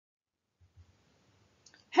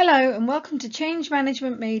Hello and welcome to Change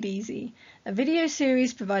Management Made Easy, a video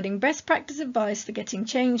series providing best practice advice for getting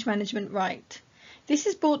change management right. This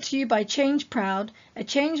is brought to you by Change Proud, a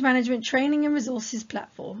change management training and resources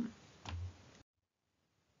platform.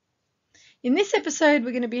 In this episode,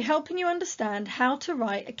 we're going to be helping you understand how to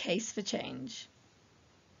write a case for change.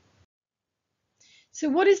 So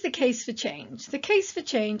what is the case for change? The case for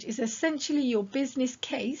change is essentially your business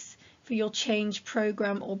case for your change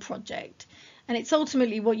program or project. And it's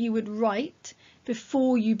ultimately what you would write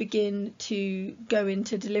before you begin to go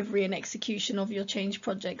into delivery and execution of your change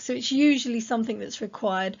project. So it's usually something that's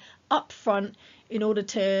required up front in order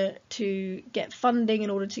to get funding, in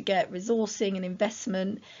order to get resourcing and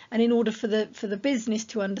investment, and in order for the business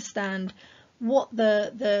to understand what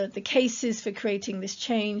the case is for creating this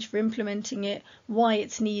change, for implementing it, why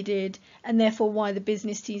it's needed, and therefore why the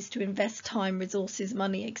business needs to invest time, resources,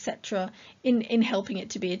 money, etc. in helping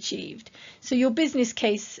it to be achieved. So your business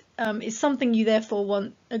case is something you therefore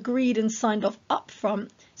want agreed and signed off up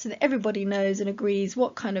front so that everybody knows and agrees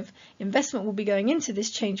what kind of investment will be going into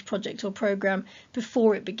this change project or program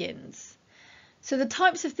before it begins. So the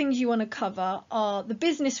types of things you want to cover are the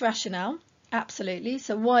business rationale. Absolutely.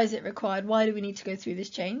 So why is it required? Why do we need to go through this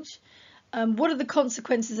change? What are the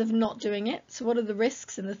consequences of not doing it? So what are the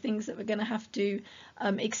risks and the things that we're going to have to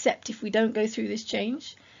accept if we don't go through this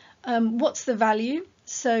change? What's the value?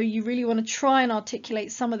 So you really want to try and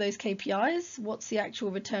articulate some of those KPIs. What's the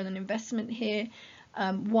actual return on investment here?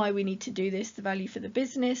 Why we need to do this, the value for the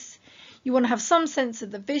business. You want to have some sense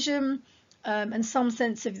of the vision and some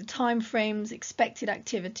sense of the timeframes, expected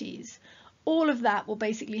activities. All of that will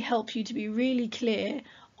basically help you to be really clear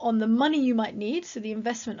on the money you might need, so the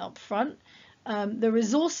investment up front, the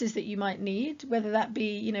resources that you might need, whether that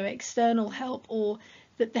be external help or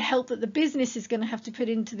that the help that the business is going to have to put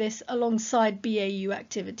into this alongside BAU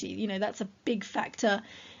activity. That's a big factor.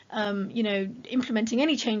 Implementing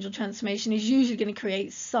any change or transformation is usually going to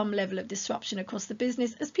create some level of disruption across the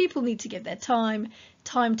business as people need to give their time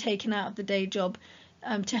taken out of the day job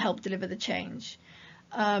to help deliver the change.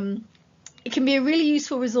 It can be a really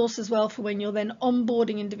useful resource as well for when you're then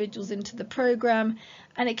onboarding individuals into the program,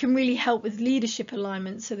 and it can really help with leadership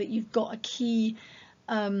alignment so that you've got a key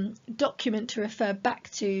document to refer back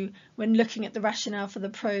to when looking at the rationale for the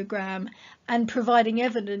program and providing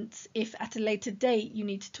evidence if at a later date you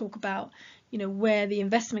need to talk about where the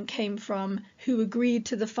investment came from, who agreed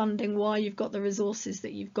to the funding, why you've got the resources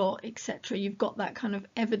that you've got, etc. You've got that kind of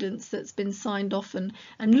evidence that's been signed off and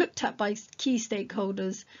looked at by key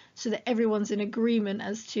stakeholders so that everyone's in agreement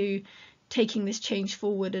as to taking this change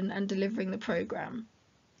forward and delivering the program.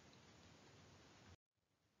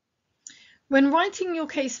 When writing your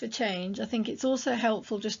case for change, I think it's also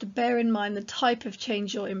helpful just to bear in mind the type of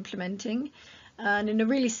change you're implementing. And in a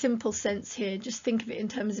really simple sense here, just think of it in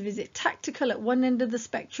terms of, is it tactical at one end of the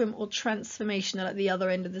spectrum or transformational at the other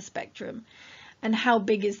end of the spectrum? And how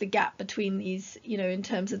big is the gap between these, in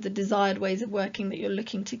terms of the desired ways of working that you're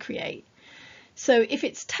looking to create? So if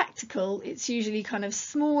it's tactical, it's usually kind of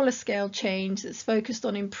smaller scale change that's focused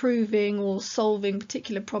on improving or solving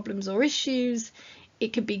particular problems or issues.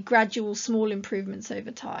 It could be gradual, small improvements over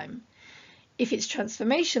time. If it's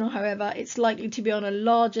transformational, however, it's likely to be on a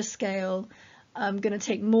larger scale, going to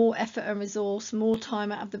take more effort and resource, more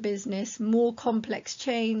time out of the business, more complex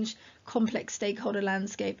change, complex stakeholder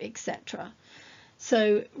landscape, etc.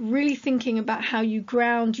 So really thinking about how you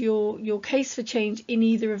ground your case for change in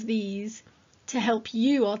either of these to help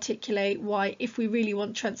you articulate why, if we really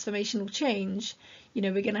want transformational change,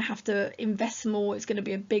 we're going to have to invest more. It's going to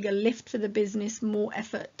be a bigger lift for the business, more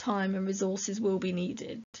effort, time and resources will be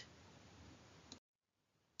needed.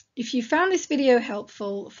 If you found this video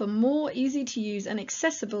helpful, for more easy to use and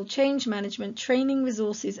accessible change management training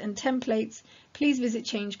resources and templates, please visit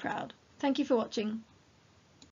Change Proud. Thank you for watching.